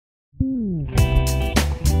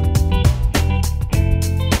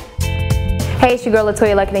Hey, it's your girl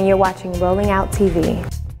LeToya Luckett and you're watching Rolling Out TV.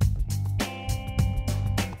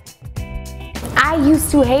 I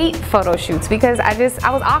used to hate photo shoots because I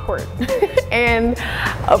was awkward. And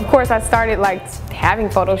of course I started like having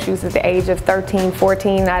photo shoots at the age of 13,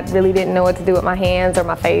 14. I really didn't know what to do with my hands or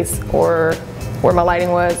my face or where my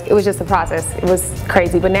lighting was. It was just a process. It was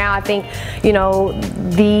crazy. But now I think, you know,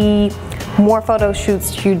 the more photo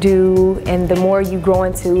shoots you do and the more you grow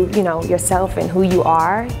into, you know, yourself and who you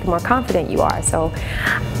are, the more confident you are. So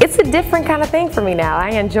it's a different kind of thing for me now.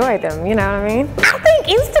 I enjoy them, you know what I mean? I think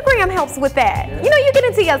Instagram helps with that. You know, you get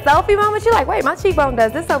into your selfie moments, you're like, wait, my cheekbone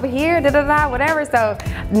does this over here, da-da-da, whatever. So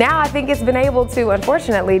now I think it's been able to,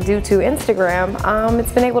 unfortunately, due to Instagram,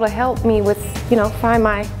 it's been able to help me with, you know, find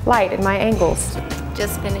my light and my angles.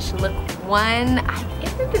 Just finished look 1.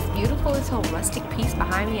 Isn't this beautiful, this whole rustic piece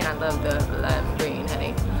behind me? And I love the lime green,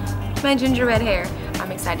 honey. My ginger red hair.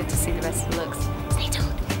 I'm excited to see the rest of the looks. Stay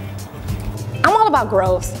tuned. I'm all about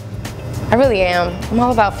growth. I really am. I'm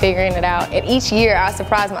all about figuring it out. And each year I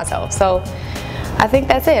surprise myself. So I think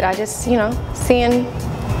that's it. I just, you know, seeing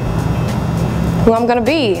who I'm gonna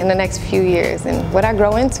be in the next few years and what I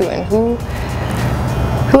grow into and who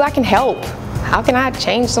I can help. How can I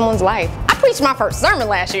change someone's life? I preached my first sermon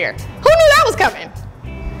last year. Who knew that was coming?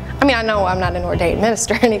 I mean, I know I'm not an ordained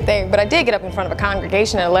minister or anything, but I did get up in front of a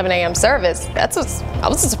congregation at 11 a.m. service. I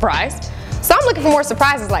was a surprise. So I'm looking for more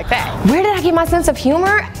surprises like that. Where did I get my sense of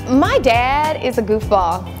humor? My dad is a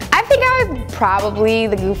goofball. I think I'm probably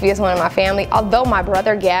the goofiest one in my family, although my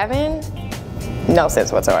brother Gavin, no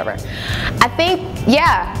sense whatsoever. I think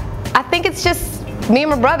it's just me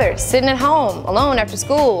and my brother sitting at home alone after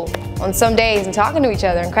school on some days and talking to each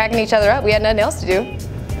other and cracking each other up. We had nothing else to do.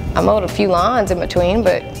 I mowed a few lawns in between,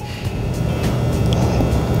 but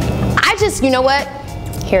you know what?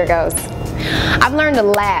 Here it goes. I've learned to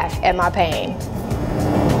laugh at my pain.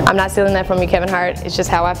 I'm not stealing that from you, Kevin Hart. It's just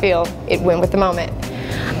how I feel. It went with the moment.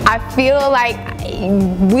 I feel like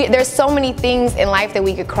there's so many things in life that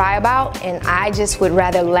we could cry about, and I just would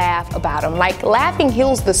rather laugh about them. Like, laughing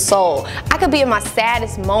heals the soul. I could be in my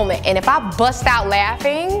saddest moment, and if I bust out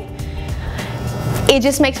laughing, it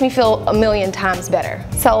just makes me feel a million times better.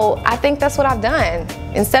 So I think that's what I've done.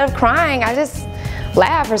 Instead of crying, I just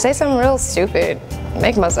laugh or say something real stupid,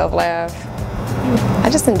 make myself laugh. I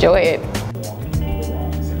just enjoy it.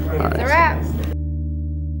 It's a wrap.